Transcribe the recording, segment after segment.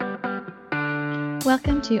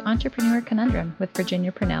Welcome to Entrepreneur Conundrum with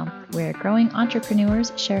Virginia Purnell, where growing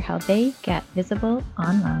entrepreneurs share how they get visible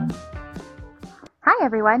online. Hi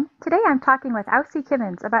everyone. Today I'm talking with Aussie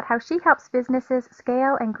Kimmins about how she helps businesses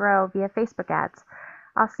scale and grow via Facebook ads.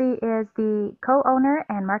 Aussie is the co-owner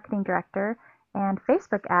and marketing director and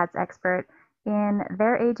Facebook ads expert in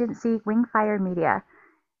their agency Wingfire Media.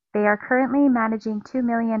 They are currently managing $2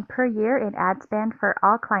 million per year in ad spend for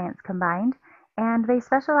all clients combined, and they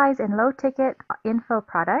specialize in low-ticket info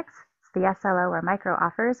products, the SLO or micro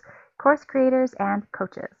offers, course creators, and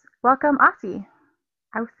coaches. Welcome, Aussie.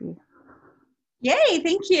 Yay,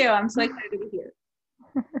 thank you. I'm so excited to be here.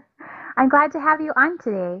 I'm glad to have you on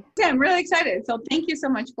today. Yeah, I'm really excited. So thank you so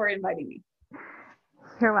much for inviting me.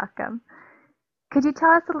 You're welcome. Could you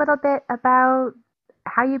tell us a little bit about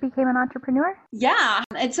how you became an entrepreneur? Yeah,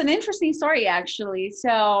 it's an interesting story, actually.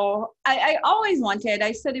 So I always wanted,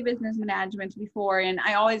 I studied business management before, and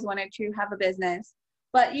I always wanted to have a business.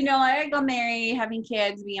 But, you know, I got married, having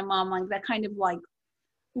kids, being a mom, like that kind of like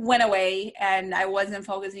went away, and I wasn't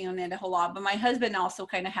focusing on it a whole lot. But my husband also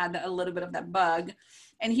kind of had a little bit of that bug,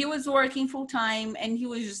 and he was working full time, and he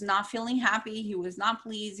was just not feeling happy. He was not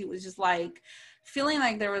pleased. He was just like feeling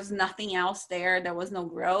like there was nothing else there. There was no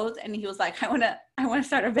growth. And he was like, I want to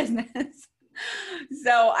start a business.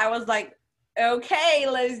 So I was like, okay,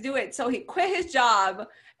 let's do it. So he quit his job,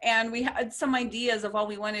 and we had some ideas of what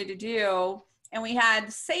we wanted to do, and we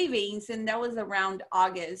had savings, and that was around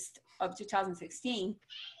August of 2016.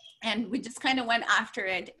 And we just kind of went after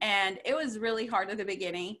it, and it was really hard at the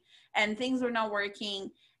beginning, and things were not working.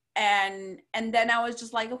 And then I was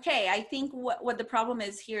just like, okay, I think what the problem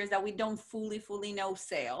is here is that we don't fully know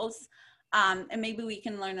sales. And maybe we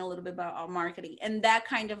can learn a little bit about our marketing. And that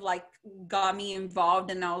kind of like got me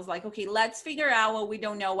involved. And I was like, okay, let's figure out what we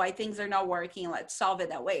don't know, why things are not working. Let's solve it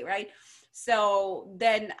that way, right? So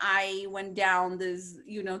then I went down this,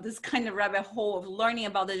 this kind of rabbit hole of learning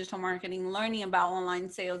about digital marketing, learning about online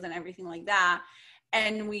sales and everything like that.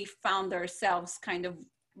 And we found ourselves kind of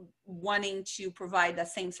wanting to provide that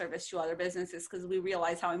same service to other businesses, because we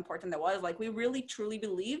realized how important that was. Like, we really truly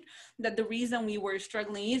believed that the reason we were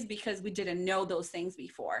struggling is because we didn't know those things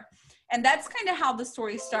before. And that's kind of how the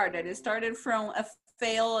story started. It started from a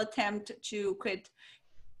failed attempt to quit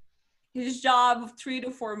his job, 3 to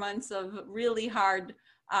 4 months of really hard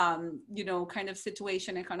kind of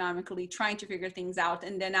situation economically, trying to figure things out.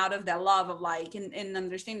 And then out of that love of like, and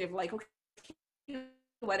understanding of like, okay,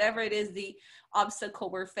 whatever it is, the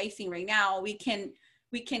obstacle we're facing right now, we can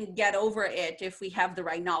get over it if we have the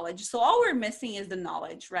right knowledge. So all we're missing is the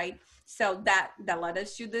knowledge, right? So that led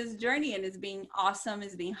us to this journey, and it's being awesome,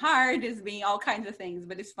 it's being hard, it's being all kinds of things,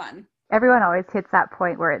 but it's fun. Everyone always hits that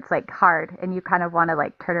point where it's like hard and you kind of want to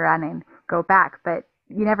like turn around and go back, but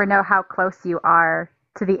you never know how close you are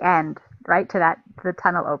to the end, right? To the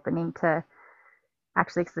tunnel opening, to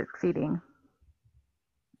actually succeeding.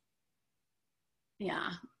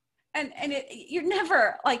 Yeah. And you're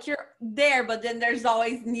never like, you're there, but then there's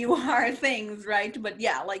always new hard things, right? But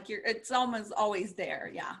yeah, like it's almost always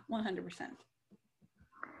there. Yeah, 100%.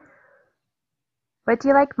 What do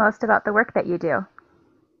you like most about the work that you do?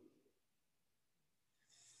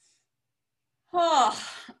 Oh,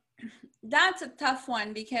 that's a tough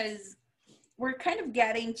one, because we're kind of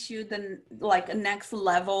getting to the like next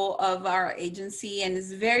level of our agency, and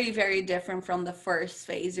it's very, very different from the first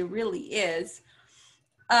phase. It really is.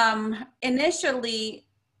 Initially,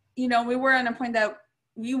 we were at a point that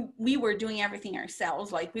we were doing everything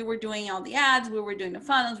ourselves. Like, we were doing all the ads, we were doing the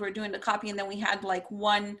funnels, we were doing the copy, and then we had like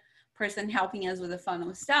one person helping us with the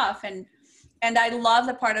funnel stuff. And I love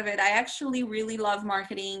the part of it. I actually really love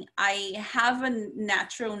marketing. I have a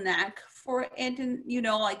natural knack for it. And,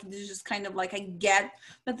 like, it's just kind of like, I get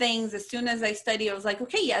the things as soon as I study. I was like,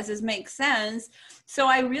 okay, yes, this makes sense. So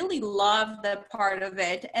I really love that part of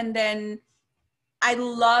it. And then I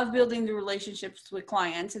love building the relationships with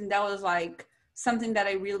clients. And that was like something that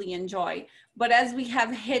I really enjoy. But as we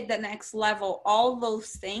have hit the next level, all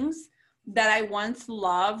those things that I once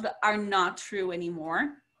loved are not true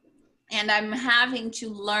anymore. And I'm having to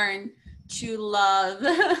learn to love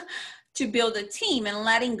to build a team, and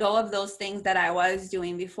letting go of those things that I was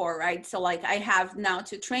doing before, right? So like, I have now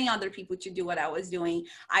to train other people to do what I was doing.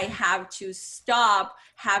 I have to stop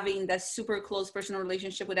having that super close personal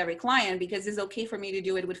relationship with every client, because it's okay for me to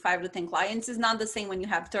do it with 5 to 10 clients. It's not the same when you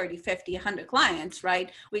have 30, 50, 100 clients,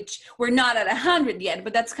 right? Which we're not at 100 yet,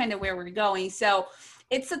 but that's kind of where we're going. So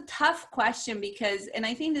it's a tough question, because, and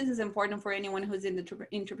I think this is important for anyone who's in the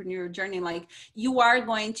entrepreneurial journey, like, you are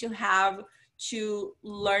going to have to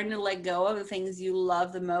learn to let go of the things you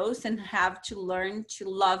love the most and have to learn to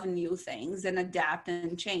love new things and adapt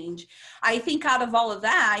and change. I think out of all of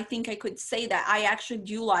that, I think I could say that I actually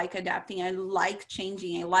do like adapting. I like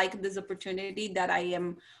changing. I like this opportunity that I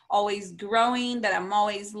am always growing, that I'm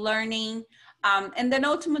always learning. And then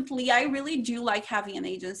ultimately, I really do like having an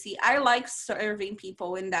agency. I like serving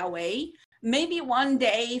people in that way. Maybe one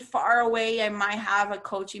day far away, I might have a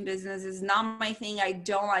coaching business. It's not my thing. I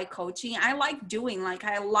don't like coaching. I like doing,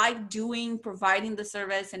 providing the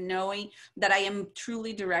service and knowing that I am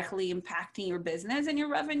truly directly impacting your business and your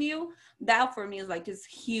revenue. That for me is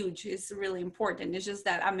huge. It's really important. It's just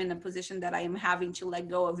that I'm in a position that I am having to let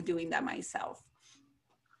go of doing that myself.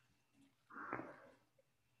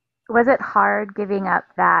 Was it hard giving up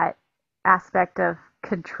that aspect of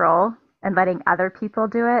control and letting other people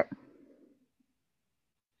do it?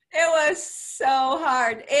 It was so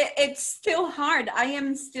hard. It's still hard. I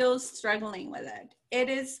am still struggling with it. It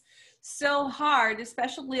is so hard,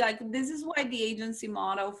 especially this is why the agency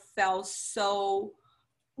model felt so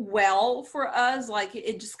well for us.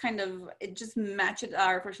 It just matched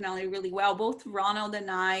our personality really well. Both Ronald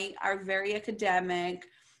and I are very academic.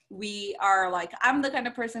 We are I'm the kind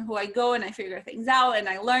of person who I go and I figure things out and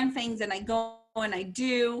I learn things and I go and I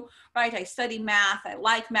do, right? I study math. I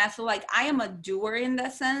like math. So I am a doer in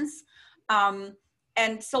that sense.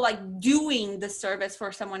 And so doing the service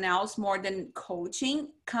for someone else more than coaching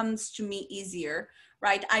comes to me easier,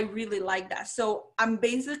 right? I really like that. So I'm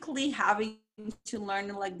basically having to learn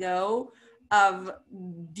to let go of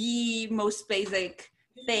the most basic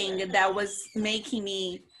thing that was making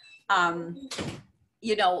me,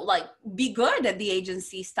 be good at the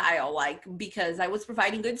agency style, because I was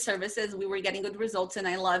providing good services, we were getting good results, and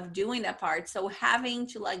I love doing that part. So having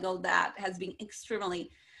to let go of that has been extremely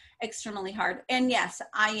hard. And yes,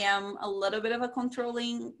 I am a little bit of a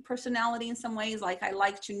controlling personality in some ways. I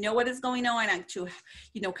like to know what is going on. I like to,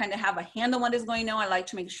 kind of have a handle on what is going on. I like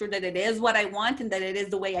to make sure that it is what I want and that it is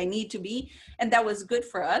the way I need to be. And that was good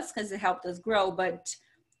for us because it helped us grow. But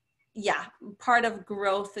yeah, part of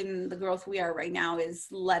growth and the growth we are right now is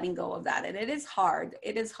letting go of that. And it is hard.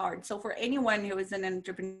 So for anyone who is in an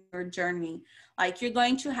entrepreneur journey, you're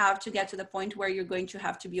going to have to get to the point where you're going to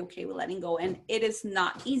have to be okay with letting go. And it is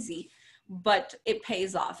not easy, but it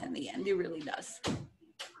pays off in the end. It really does.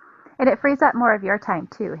 And it frees up more of your time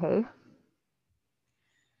too, hey?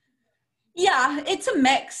 Yeah, it's a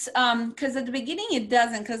mix. Because at the beginning it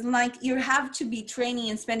doesn't, because you have to be training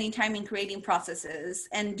and spending time in creating processes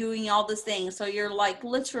and doing all these things. So you're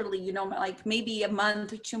literally, maybe a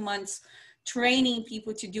month or 2 months training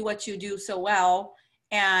people to do what you do so well.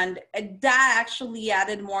 And that actually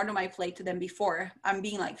added more to my plate than before. I'm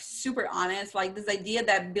being super honest. This idea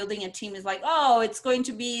that building a team is it's going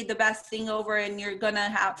to be the best thing over and you're going to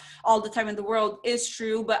have all the time in the world is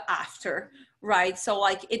true, but after. Right. So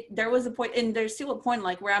there was a point, and there's still a point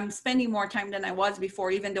where I'm spending more time than I was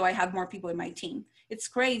before, even though I have more people in my team. It's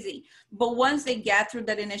crazy. But once they get through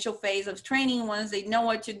that initial phase of training, once they know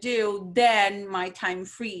what to do, then my time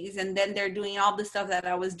frees. And then they're doing all the stuff that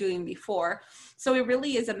I was doing before. So it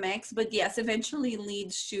really is a mix. But yes, eventually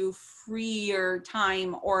leads to freer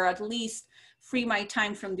time, or at least free my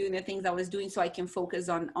time from doing the things I was doing so I can focus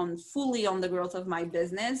on fully on the growth of my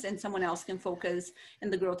business, and someone else can focus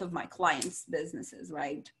in the growth of my clients' businesses,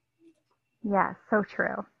 right? Yeah, so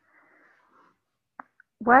true.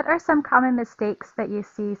 What are some common mistakes that you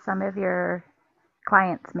see some of your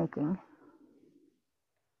clients making?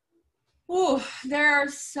 Oh, there are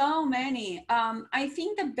so many. I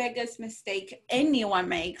think the biggest mistake anyone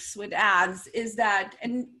makes with ads is that,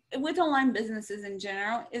 and with online businesses in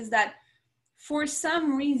general, is that for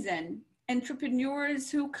some reason,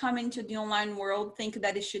 entrepreneurs who come into the online world think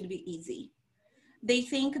that it should be easy. They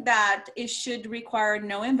think that it should require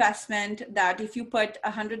no investment, that if you put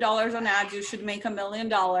 $100 on ads, you should make $1 million,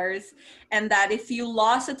 and that if you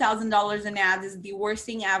lost $1,000 in ads, is the worst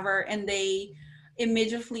thing ever. And they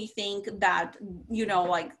immediately think that,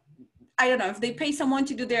 I don't know, if they pay someone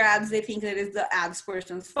to do their ads, they think that it's the ads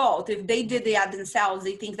person's fault. If they did the ad themselves,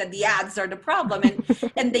 they think that the ads are the problem,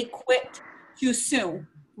 and they quit too soon,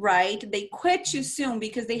 right? They quit too soon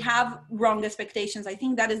because they have wrong expectations. I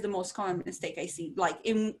think that is the most common mistake I see,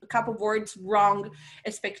 in a couple of words, wrong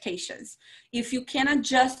expectations. If you can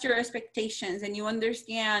adjust your expectations and you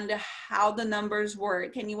understand how the numbers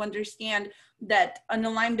work and you understand that an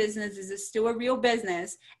online business is still a real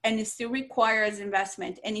business and it still requires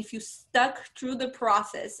investment. And if you stuck through the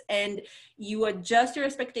process and you adjust your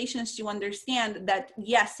expectations to understand that,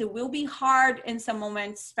 yes, it will be hard in some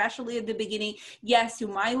moments, especially at the beginning. Yes, you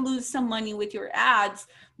might lose some money with your ads,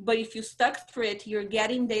 but if you stuck through it, you're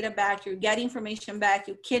getting data back, you're getting information back,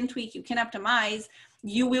 you can tweak, you can optimize,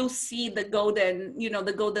 you will see the golden,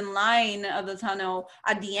 the golden line of the tunnel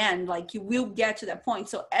at the end. Like, you will get to that point.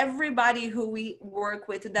 So everybody who we work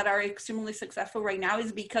with that are extremely successful right now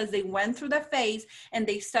is because they went through the phase and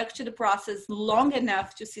they stuck to the process long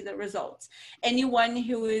enough to see the results. Anyone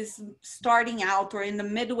who is starting out or in the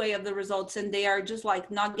midway of the results and they are just like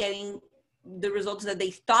not getting the results that they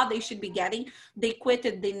thought they should be getting, they quit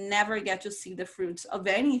it. They never get to see the fruits of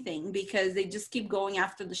anything because they just keep going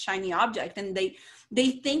after the shiny object, and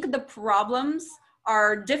they think the problems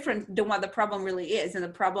are different than what the problem really is. And the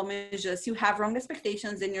problem is just you have wrong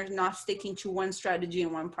expectations and you're not sticking to one strategy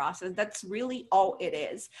and one process. That's really all it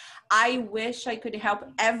is. I wish I could help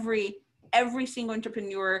every single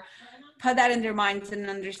entrepreneur put that in their minds and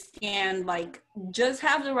understand, like, just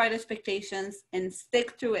have the right expectations and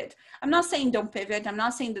stick to it. I'm not saying don't pivot. I'm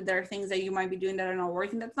not saying that there are things that you might be doing that are not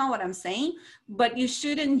working. That's not what I'm saying. But you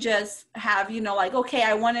shouldn't just have, like, okay,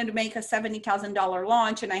 I wanted to make a $70,000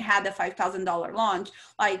 launch and I had a $5,000 launch.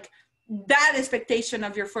 Like, that expectation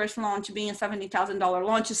of your first launch being a $70,000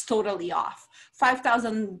 launch is totally off.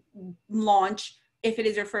 5,000 launch, if it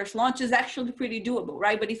is your first launch, is actually pretty doable,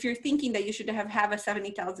 right? But if you're thinking that you should have a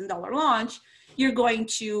 $70,000 launch, you're going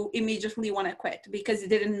to immediately want to quit because it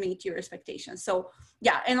didn't meet your expectations. So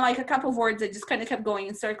yeah, and like a couple of words, I just kind of kept going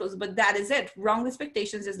in circles, but that is it. Wrong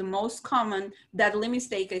expectations is the most common deadly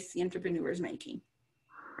mistake I see entrepreneurs making.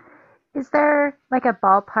 Is there like a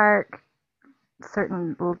ballpark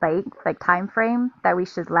certain length, like time frame that we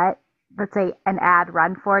should let, let's say, an ad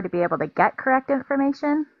run for to be able to get correct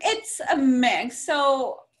information? It's a mix.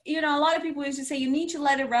 So, a lot of people used to say you need to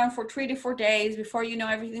let it run for 3 to 4 days before you know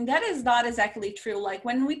everything. That is not exactly true. Like,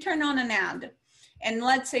 when we turn on an ad, and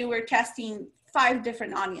let's say we're testing 5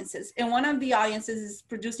 different audiences, and one of the audiences is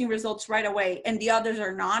producing results right away and the others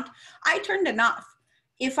are not, I turned it off.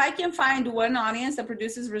 If I can find one audience that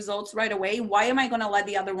produces results right away, why am I going to let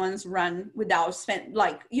the other ones run without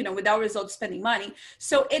without results spending money?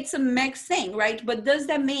 So it's a mixed thing, right? But does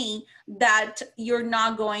that mean that you're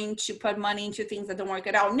not going to put money into things that don't work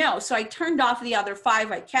out? No. So I turned off the other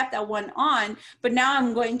 5. I kept that one on, but now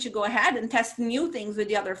I'm going to go ahead and test new things with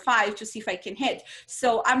the other 5 to see if I can hit.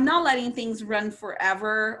 So I'm not letting things run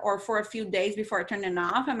forever or for a few days before I turn them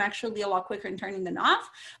off. I'm actually a lot quicker in turning them off,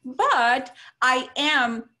 but I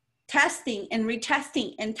am testing and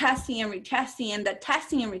retesting and testing and retesting, and that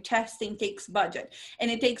testing and retesting takes budget, and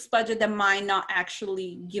it takes budget that might not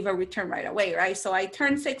actually give a return right away, right? So I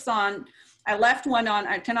turned 6 on, I left 1 on,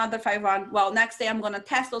 I turned other 5 on. Well, next day I'm going to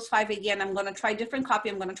test those 5 again. I'm going to try different copy.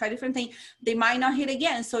 I'm going to try different thing. They might not hit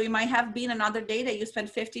again. So it might have been another day that you spend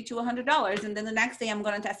 $50 to $100. And then the next day I'm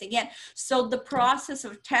going to test again. So the process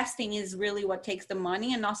of testing is really what takes the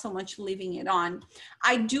money and not so much leaving it on.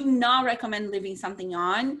 I do not recommend leaving something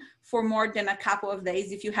on for more than a couple of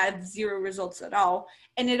days if you have 0 results at all.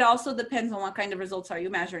 And it also depends on what kind of results are you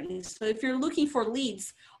measuring. So if you're looking for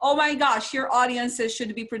leads, oh my gosh, your audiences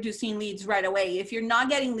should be producing leads right away. If you're not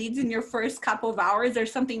getting leads in your first couple of hours,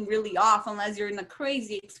 there's something really off, unless you're in a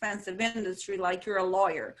crazy expensive industry like you're a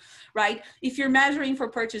lawyer, right? If you're measuring for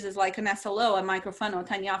purchases like an SLO, a microfunnel,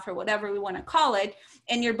 tiny offer, whatever we want to call it,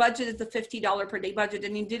 and your budget is the $50 per day budget,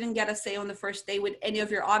 and you didn't get a sale on the first day with any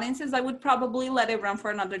of your audiences, I would probably let it run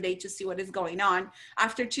for another day to see what is going on.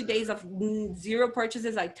 After 2 days of 0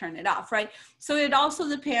 purchases, I turn it off, right? So it also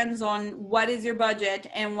depends on what is your budget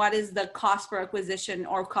and what is the cost per acquisition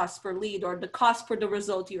or cost per lead or the cost for the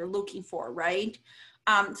result you're looking for, right?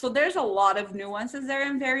 So there's a lot of nuances there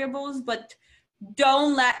and variables, but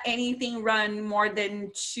don't let anything run more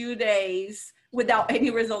than 2 days without any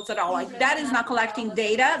results at all. Like, that is not collecting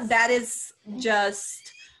data. That is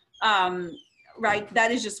just, right?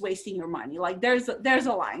 That is just wasting your money. Like, there's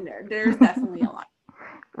a line there. There's definitely a line.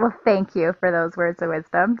 Well, thank you for those words of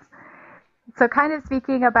wisdom. So kind of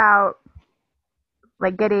speaking about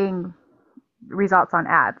like getting results on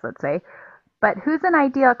ads, let's say, but who's an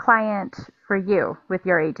ideal client for you with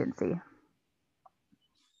your agency?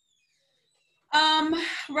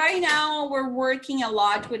 Right now we're working a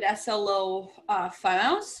lot with SLO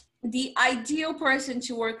funnels. The ideal person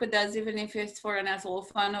to work with us, even if it's for an SLO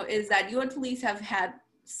funnel, is that you at least have had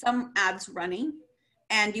some ads running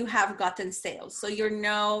and you have gotten sales. So you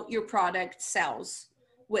know your product sells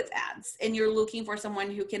with ads, and you're looking for someone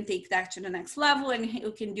who can take that to the next level and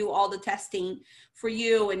who can do all the testing for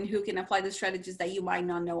you and who can apply the strategies that you might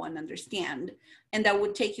not know and understand, and that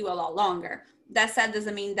would take you a lot longer. That said,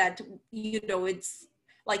 doesn't mean that, it's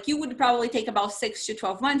like you would probably take about 6 to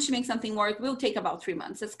 12 months to make something work. We'll take about 3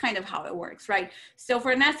 months. That's kind of how it works, right? So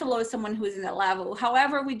for an SLO is someone who is in that level.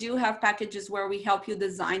 However, we do have packages where we help you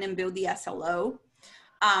design and build the SLO.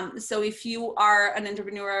 So if you are an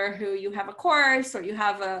entrepreneur who you have a course or you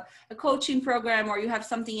have a coaching program or you have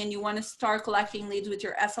something and you want to start collecting leads with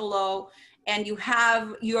your SLO and you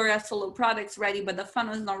have your SLO products ready, but the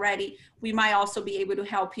funnel is not ready, we might also be able to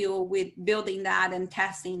help you with building that and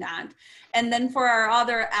testing that. And then for our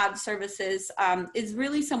other ad services, is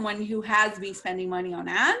really someone who has been spending money on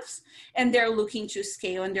ads and they're looking to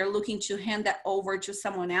scale and they're looking to hand that over to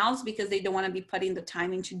someone else because they don't want to be putting the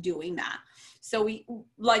time into doing that. So we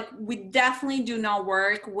definitely do not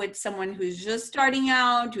work with someone who's just starting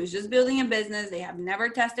out, who's just building a business. They have never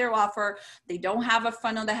tested their offer. They don't have a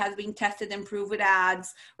funnel that has been tested and proved with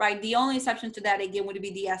ads, right? The only exception to that, again, would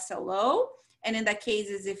be the SLO. And in that case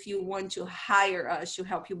is if you want to hire us to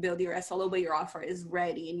help you build your SLO, but your offer is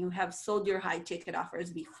ready and you have sold your high ticket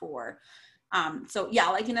offers before. So yeah,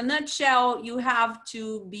 like in a nutshell, you have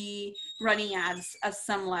to be running ads at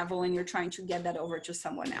some level and you're trying to get that over to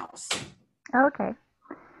someone else. Okay.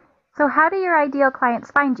 So how do your ideal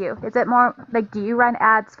clients find you? Is it more like, do you run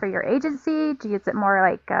ads for your agency? Is it more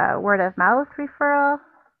like a word of mouth referral?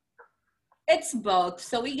 It's both.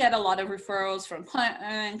 So we get a lot of referrals from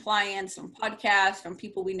clients, from podcasts, from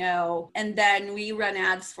people we know. And then we run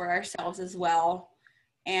ads for ourselves as well.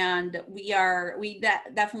 And we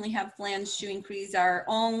definitely have plans to increase our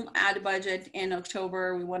own ad budget in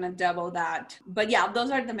October. We want to double that. But yeah,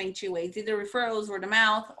 those are the main two ways, either referrals, word of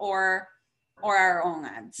mouth, or our own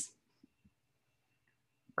ads.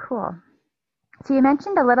 Cool. So you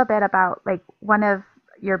mentioned a little bit about like one of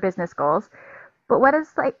your business goals, but what is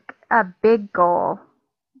like a big goal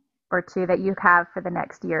or two that you have for the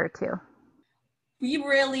next year or two? We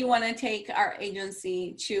really want to take our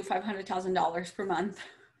agency to $500,000 per month.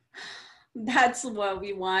 That's what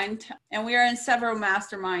we want. And we are in several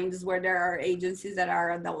masterminds where there are agencies that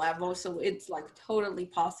are at the level. So it's like totally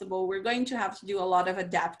possible. We're going to have to do a lot of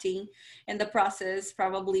adapting in the process,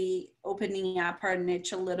 probably opening up our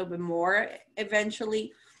niche a little bit more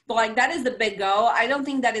eventually. But like that is the big goal. I don't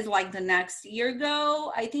think that is like the next year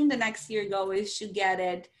goal. I think the next year goal is to get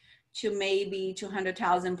it to maybe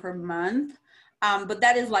 200,000 per month. But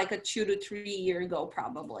that is like a 2 to 3 year goal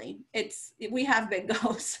probably. We have big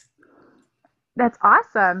goals. That's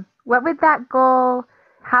awesome. How would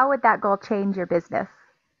that goal change your business?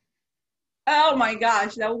 Oh my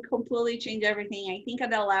gosh, that would completely change everything. I think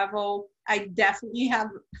at that level, I definitely have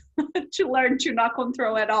to learn to not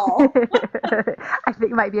control at all. I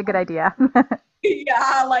think it might be a good idea.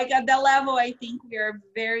 Yeah, like at that level, I think we are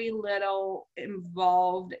very little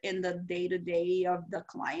involved in the day-to-day of the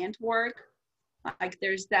client work. Like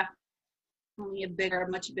there's definitely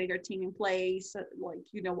much bigger team in place. Like,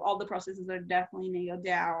 all the processes are definitely nailed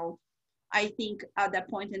down. I think at that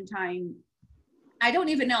point in time, I don't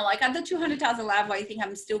even know, like at the 200,000 level, I think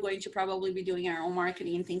I'm still going to probably be doing our own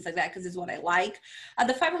marketing and things like that because it's what I like. At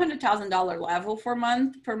the $500,000 level per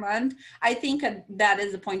month, I think that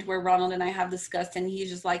is the point where Ronald and I have discussed, and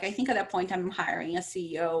he's just like, I think at that point I'm hiring a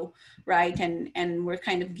CEO, right? And we're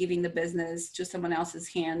kind of giving the business to someone else's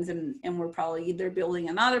hands, and we're probably either building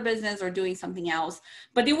another business or doing something else,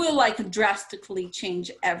 but it will like drastically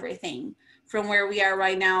change everything from where we are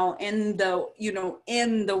right now in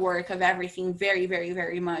the work of everything very, very,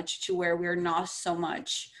 very much to where we're not so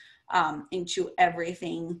much into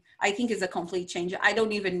everything. I think is a complete change. I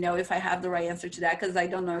don't even know if I have the right answer to that because I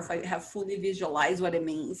don't know if I have fully visualized what it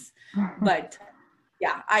means. But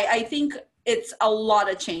yeah, I think it's a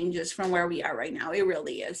lot of changes from where we are right now. It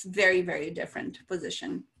really is very, very different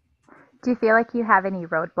position. Do you feel like you have any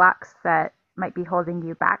roadblocks that might be holding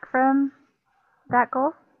you back from that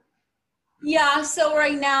goal? Yeah, so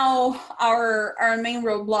right now our main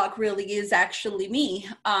roadblock really is actually me.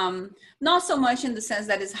 Not so much in the sense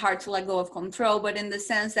that it's hard to let go of control, but in the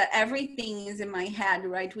sense that everything is in my head,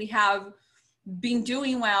 right? We have been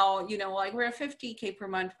doing well, like we're at 50K per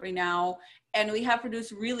month right now, and we have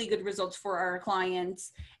produced really good results for our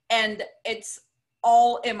clients, and it's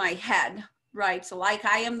all in my head. Right. So like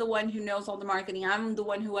I am the one who knows all the marketing. I'm the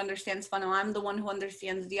one who understands funnel. I'm the one who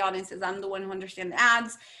understands the audiences. I'm the one who understands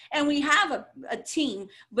ads. And we have a team,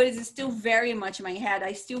 but it's still very much in my head.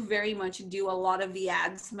 I still very much do a lot of the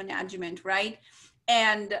ads management. Right.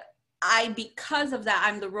 And because of that,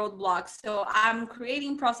 I'm the roadblock. So I'm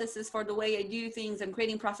creating processes for the way I do things. I'm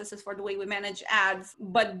creating processes for the way we manage ads,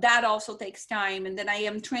 but that also takes time. And then I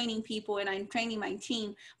am training people and I'm training my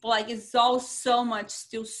team, but like, it's all so much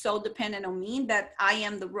still so dependent on me that I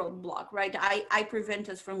am the roadblock, right? I prevent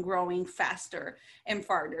us from growing faster and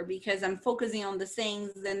farther because I'm focusing on the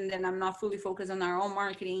things and then I'm not fully focused on our own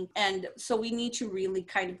marketing. And so we need to really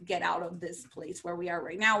kind of get out of this place where we are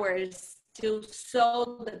right now, where it's still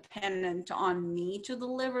so dependent on me to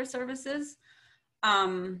deliver services.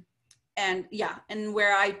 And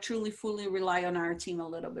where I truly fully rely on our team a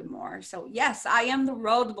little bit more. So yes, I am the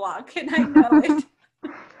roadblock and I know it.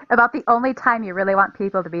 About the only time you really want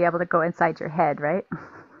people to be able to go inside your head, right?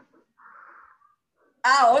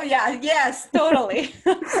 Oh yeah, yes, totally.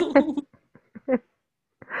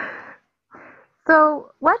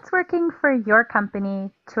 So what's working for your company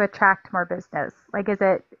to attract more business? Like, is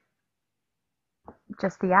it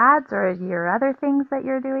just the ads or your other things that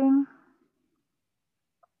you're doing?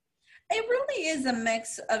 It really is a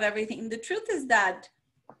mix of everything. The truth is that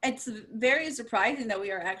it's very surprising that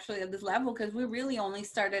we are actually at this level because we really only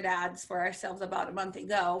started ads for ourselves about a month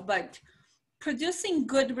ago, but producing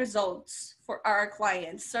good results for our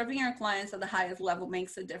clients, serving our clients at the highest level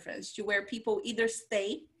makes a difference to where people either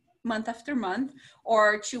stay month after month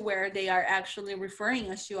or to where they are actually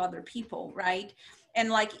referring us to other people, right?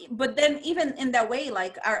 And like, but then even in that way,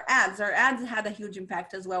 like our ads had a huge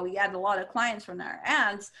impact as well. We had a lot of clients from our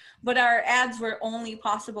ads, but our ads were only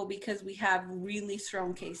possible because we have really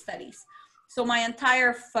strong case studies. So my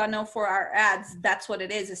entire funnel for our ads, that's what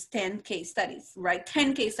it is 10 case studies, right?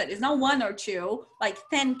 10 case studies, not one or two, like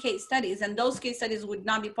 10 case studies. And those case studies would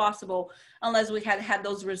not be possible unless we had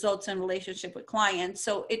those results in relationship with clients.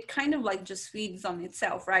 So it kind of like just feeds on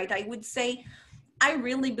itself, right? I would say, I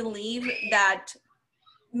really believe that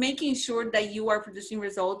making sure that you are producing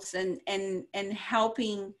results and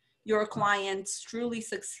helping your clients truly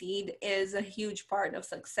succeed is a huge part of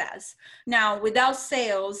success. Now, without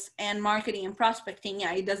sales and marketing and prospecting,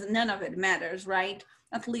 none of it matters, right?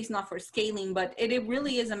 At least not for scaling, but it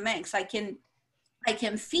really is a mix. I can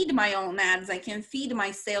feed my own ads. I can feed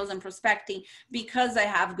my sales and prospecting because I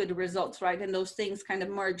have good results, right? And those things kind of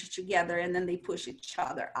merge together and then they push each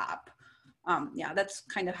other up. That's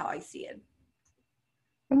kind of how I see it.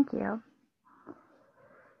 Thank you.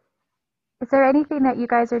 Is there anything that you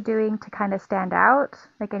guys are doing to kind of stand out?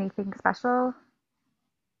 Like anything special?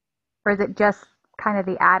 Or is it just kind of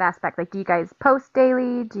the ad aspect? Like, do you guys post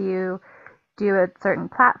daily? Do you do a certain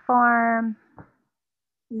platform?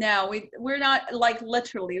 No, we're not, like,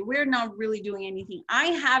 literally, we're not really doing anything. I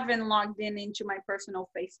haven't logged into my personal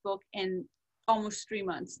Facebook in almost 3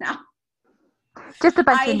 months now. Just a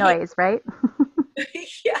bunch of noise, right?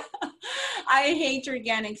 Yeah, I hate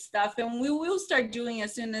organic stuff, and we will start doing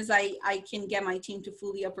as soon as I can get my team to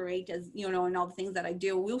fully operate, as you know, and all the things that I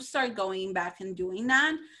do. We'll start going back and doing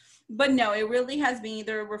that. But no, it really has been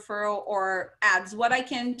either referral or ads. What I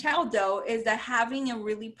can tell though is that having a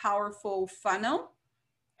really powerful funnel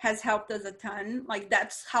has helped us a ton. Like,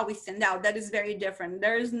 that's how we stand out. That is very different.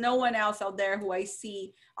 There is no one else out there who I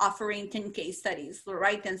see offering 10 case studies,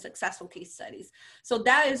 right? And successful case studies. So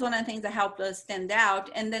that is one of the things that helped us stand out.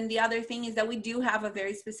 And then the other thing is that we do have a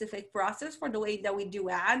very specific process for the way that we do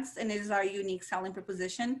ads, and it is our unique selling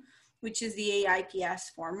proposition, which is the AIPS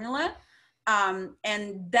formula.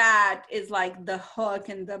 And that is like the hook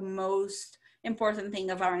and the most important thing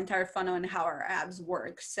of our entire funnel and how our ads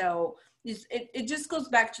work. So it just goes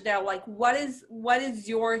back to that, like, what is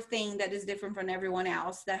your thing that is different from everyone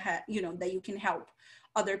else that that you can help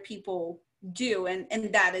other people do, and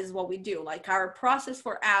that is what we do. Like, our process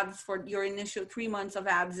for ads for your initial 3 months of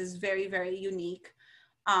ads is very, very unique,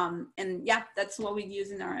 and yeah, that's what we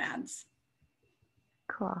use in our ads.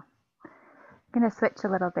 Cool. I'm going to switch a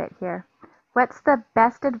little bit here. What's the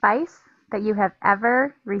best advice that you have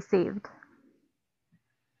ever received?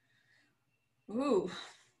 Ooh.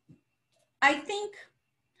 I think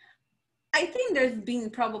there's been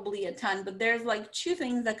probably a ton, but there's like 2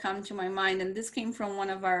 things that come to my mind. And this came from one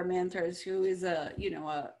of our mentors who is a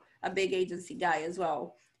big agency guy as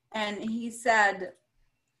well. And he said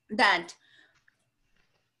that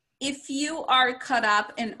if you are caught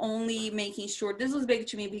up in only making sure, this was big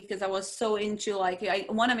to me because I was so into, like, I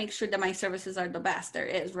want to make sure that my services are the best there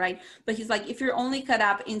is, right? But he's like, if you're only caught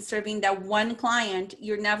up in serving that one client,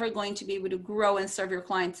 you're never going to be able to grow and serve your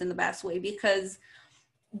clients in the best way, because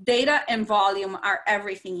data and volume are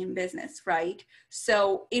everything in business, right?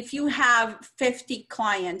 So if you have 50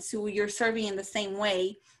 clients who you're serving in the same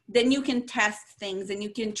way, then you can test things and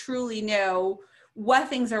you can truly know what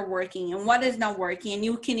things are working and what is not working, and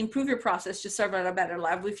you can improve your process to serve at a better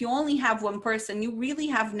level. If you only have one person, you really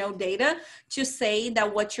have no data to say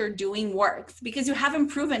that what you're doing works because you haven't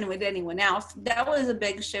proven with anyone else. That was a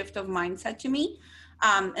big shift of mindset to me.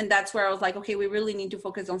 And that's where I was like, okay, we really need to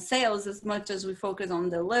focus on sales as much as we focus on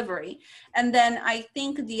delivery. And then I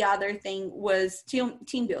think the other thing was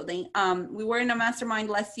team building. We were in a mastermind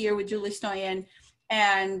last year with Julie Stoyan,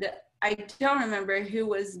 and I don't remember who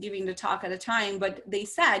was giving the talk at the time, but they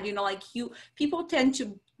said, people tend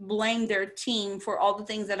to blame their team for all the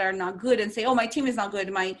things that are not good and say, oh, my team is not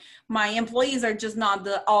good. My employees are just not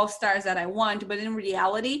the all-stars that I want. But in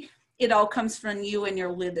reality, it all comes from you and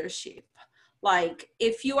your leadership. Like,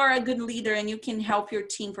 if you are a good leader and you can help your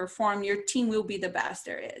team perform, your team will be the best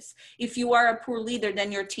there is. If you are a poor leader,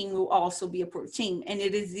 then your team will also be a poor team. And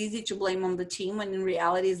it is easy to blame on the team when in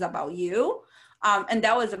reality it's about you. And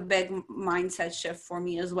that was a big mindset shift for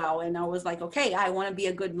me as well. And I was like, okay, I want to be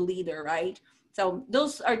a good leader, right? So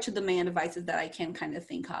those are two of the main advices that I can kind of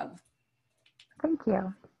think of. Thank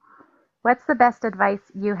you. What's the best advice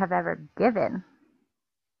you have ever given?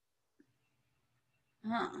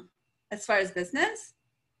 As far as business?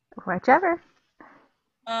 Whichever.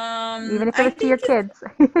 Even if it was to your kids.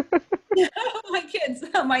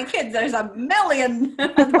 My kids, there's a million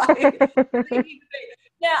advice.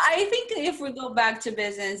 Yeah, I think if we go back to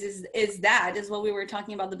business is what we were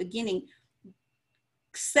talking about at the beginning.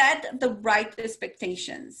 Set the right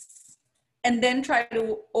expectations and then try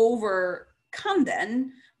to overcome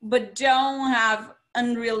them, but don't have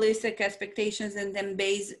unrealistic expectations and then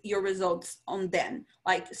base your results on them.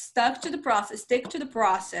 Like, stick to the process,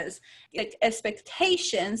 like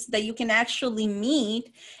expectations that you can actually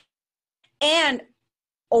meet and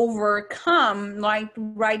overcome, like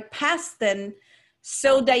right past them,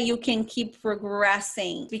 so that you can keep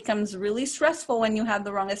progressing. It becomes really stressful when you have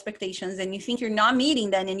the wrong expectations and you think you're not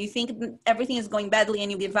meeting them and you think everything is going badly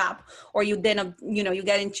and you give up, or you then, you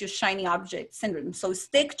get into shiny object syndrome. So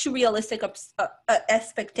stick to realistic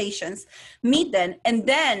expectations, meet them, and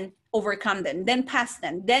then overcome them, then pass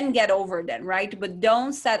them, then get over them, right? But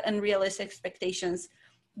don't set unrealistic expectations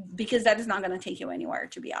because that is not going to take you anywhere,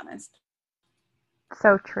 to be honest.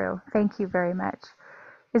 So true. Thank you very much.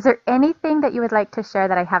 Is there anything that you would like to share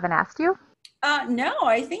that I haven't asked you? No,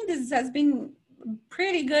 I think this has been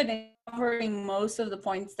pretty good in covering most of the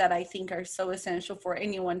points that I think are so essential for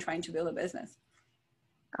anyone trying to build a business.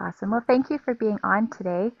 Awesome. Well, thank you for being on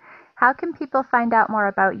today. How can people find out more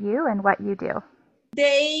about you and what you do?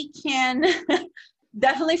 They can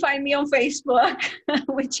definitely find me on Facebook,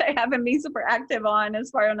 which I haven't been super active on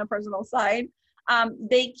as far on a personal side.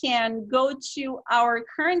 They can go to our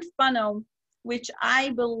current funnel, which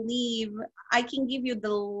I believe I can give you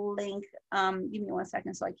the link. Give me 1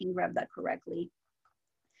 second so I can grab that correctly.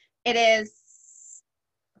 It is,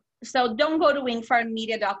 so don't go to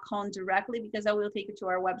wingfiremedia.com directly because I will take you to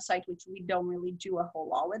our website, which we don't really do a whole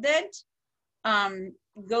lot with it.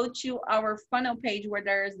 Go to our funnel page where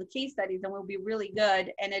there's the case studies and will be really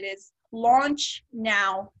good. And it is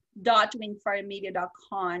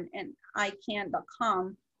launchnow.wingfiremedia.com and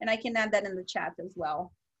ican.com. And I can add that in the chat as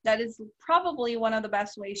well. That is probably one of the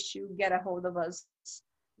best ways to get a hold of us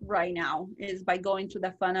right now, is by going to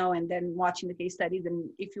the funnel and then watching the case studies. And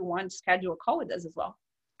if you want, schedule a call with us as well.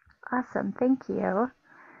 Awesome. Thank you.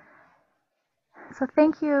 So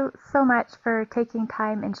thank you so much for taking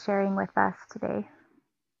time and sharing with us today.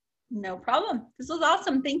 No problem. This was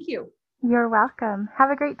awesome. Thank you. You're welcome. Have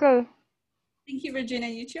a great day. Thank you, Virginia.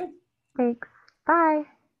 You too. Thanks. Bye.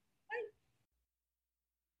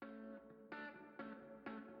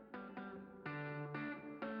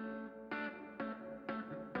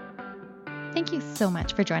 Thank you so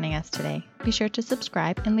much for joining us today. Be sure to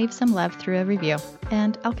subscribe and leave some love through a review.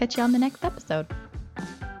 And I'll catch you on the next episode.